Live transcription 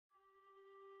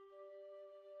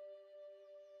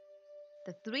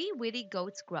The Three Witty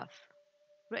Goats Gruff,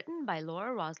 written by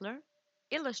Lora Rozler,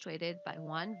 illustrated by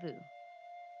Wan Vu.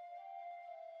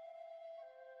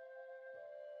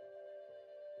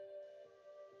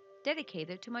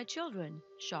 Dedicated to my children,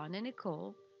 Sean and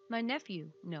Nicole, my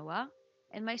nephew, Noah,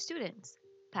 and my students,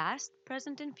 past,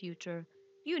 present, and future.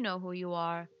 You know who you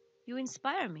are. You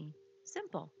inspire me.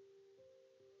 Simple.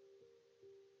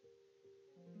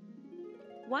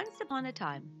 Once upon a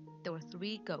time, there were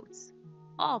three goats,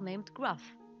 all named Gruff.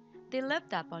 They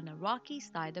lived up on a rocky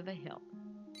side of a hill.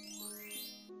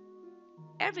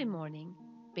 Every morning,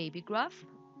 Baby Gruff,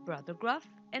 Brother Gruff,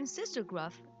 and Sister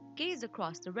Gruff gazed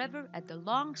across the river at the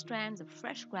long strands of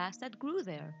fresh grass that grew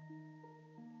there.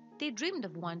 They dreamed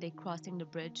of one day crossing the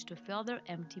bridge to fill their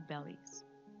empty bellies.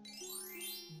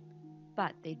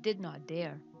 But they did not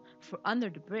dare, for under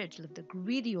the bridge lived a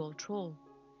greedy old troll.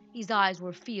 His eyes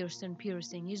were fierce and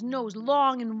piercing, his nose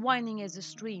long and winding as a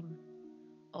stream.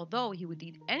 Although he would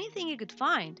eat anything he could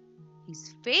find,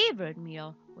 his favorite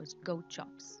meal was goat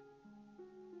chops.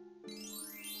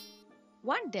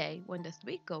 One day, when the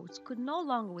three goats could no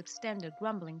longer withstand their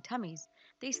grumbling tummies,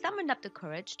 they summoned up the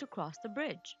courage to cross the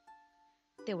bridge.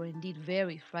 They were indeed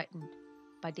very frightened,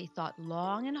 but they thought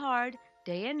long and hard,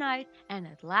 day and night, and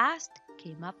at last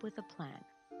came up with a plan.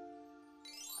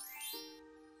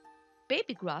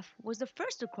 Baby Gruff was the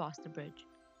first to cross the bridge.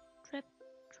 Trip,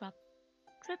 trop,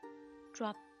 trip,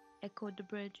 trop, echoed the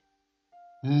bridge.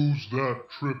 "Who's that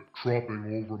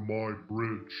trip-tropping over my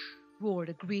bridge?" Roared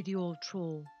a greedy old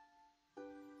troll.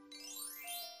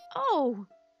 "Oh,"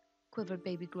 quivered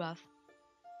Baby Gruff,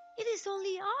 "it is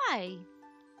only I,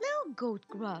 Little Goat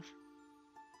Gruff.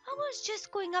 I was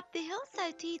just going up the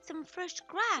hillside to eat some fresh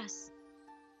grass,"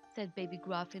 said Baby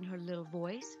Gruff in her little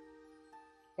voice.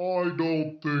 "I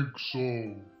don't think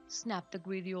so," snapped the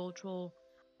greedy old troll.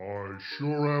 "I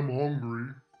sure am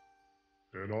hungry,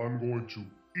 and I'm going to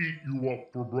eat you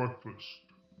up for breakfast."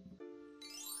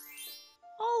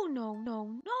 "Oh, no,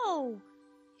 no, no!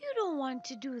 You don't want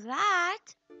to do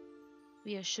that,"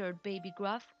 reassured Baby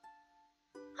Gruff.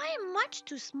 "I am much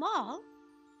too small,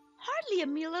 hardly a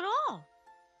meal at all.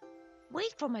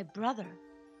 Wait for my brother.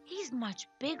 He's much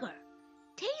bigger,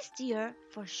 tastier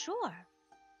for sure."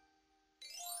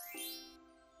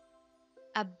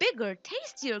 A bigger,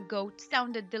 tastier goat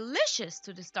sounded delicious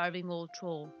to the starving old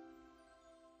troll.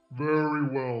 "Very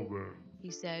well then,"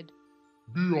 he said,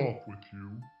 "be off with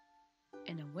you."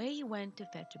 and away he went to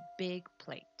fetch a big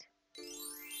plate.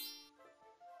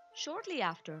 Shortly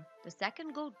after, the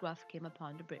second goat Gruff came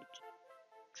upon the bridge.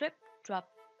 Trip, trop,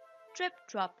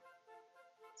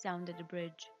 sounded the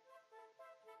bridge.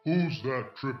 "Who's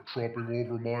that trip-tropping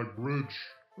over my bridge?"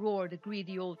 roared the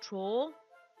greedy old troll.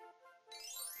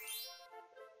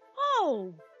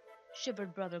 "Oh,"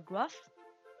 shivered Brother Gruff,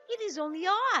 "it is only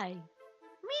I,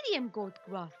 Medium Goat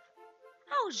Gruff.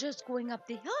 I was just going up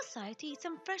the hillside to eat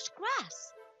some fresh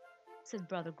grass," said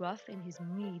Brother Gruff in his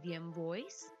medium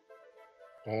voice.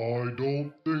 "I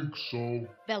don't think so.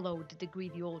 bellowed the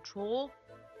greedy old troll.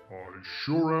 I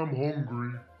sure am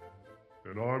hungry,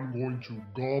 and I'm going to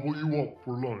gobble you up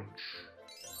for lunch."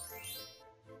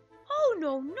 "Oh,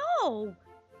 no, no!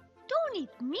 Don't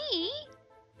eat me!"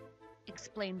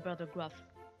 explained Brother Gruff.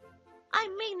 "I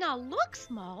may not look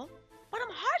small, but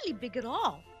I'm hardly big at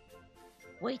all.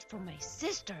 Wait for my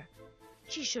sister.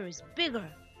 She sure is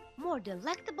bigger, more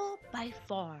delectable by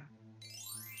far."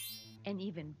 An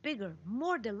even bigger,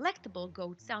 more delectable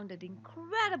goat sounded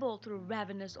incredible to the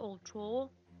ravenous old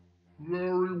troll.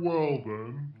 "Very well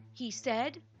then, He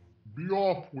said, be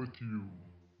off with you."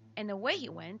 and away he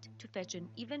went to fetch an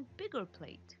even bigger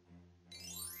plate.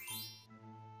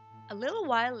 A little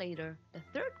while later, the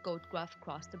third goat Gruff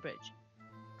crossed the bridge.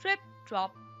 Trip,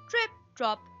 drop,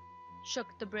 shook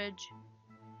the bridge.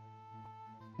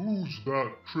 "Who's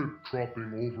that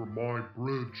trip-tropping over my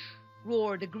bridge?"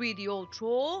 roared the greedy old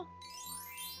troll.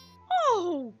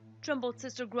 "Oh," trembled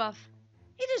Sister Gruff,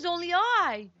 "it is only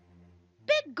I,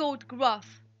 Big Goat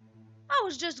Gruff. I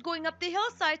was just going up the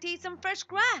hillside to eat some fresh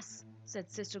grass,"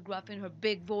 said Sister Gruff in her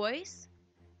big voice.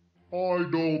 "I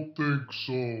don't think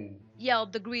so,"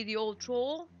 yelled the greedy old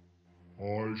troll.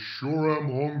 "I sure am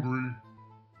hungry,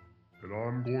 and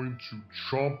I'm going to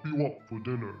chomp you up for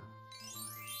dinner."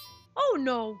 "Oh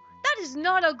no, that is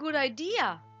not a good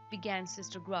idea," began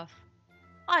Sister Gruff.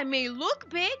 "I may look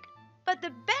big, but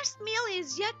the best meal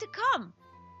is yet to come.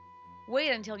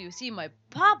 Wait until you see my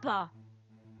papa.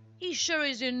 He sure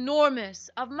is enormous,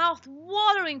 of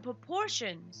mouth-watering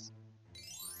proportions."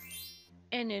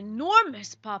 An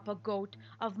enormous papa goat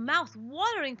of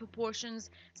mouth-watering proportions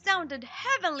sounded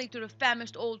heavenly to the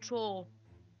famished old troll.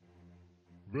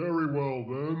 "Very well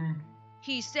then,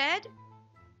 He said,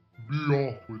 be Be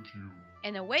off with you.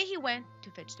 And away he went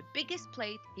to fetch the biggest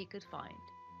plate he could find.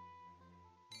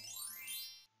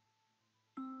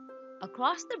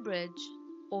 Across the bridge,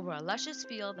 over a luscious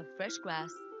field of fresh grass,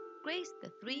 grazed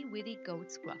the 3 Witty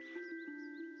Goats Gruff.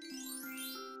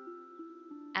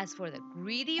 As for the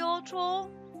greedy old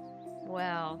troll,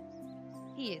 well,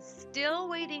 he is still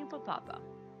waiting for Papa.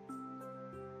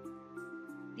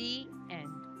 The end.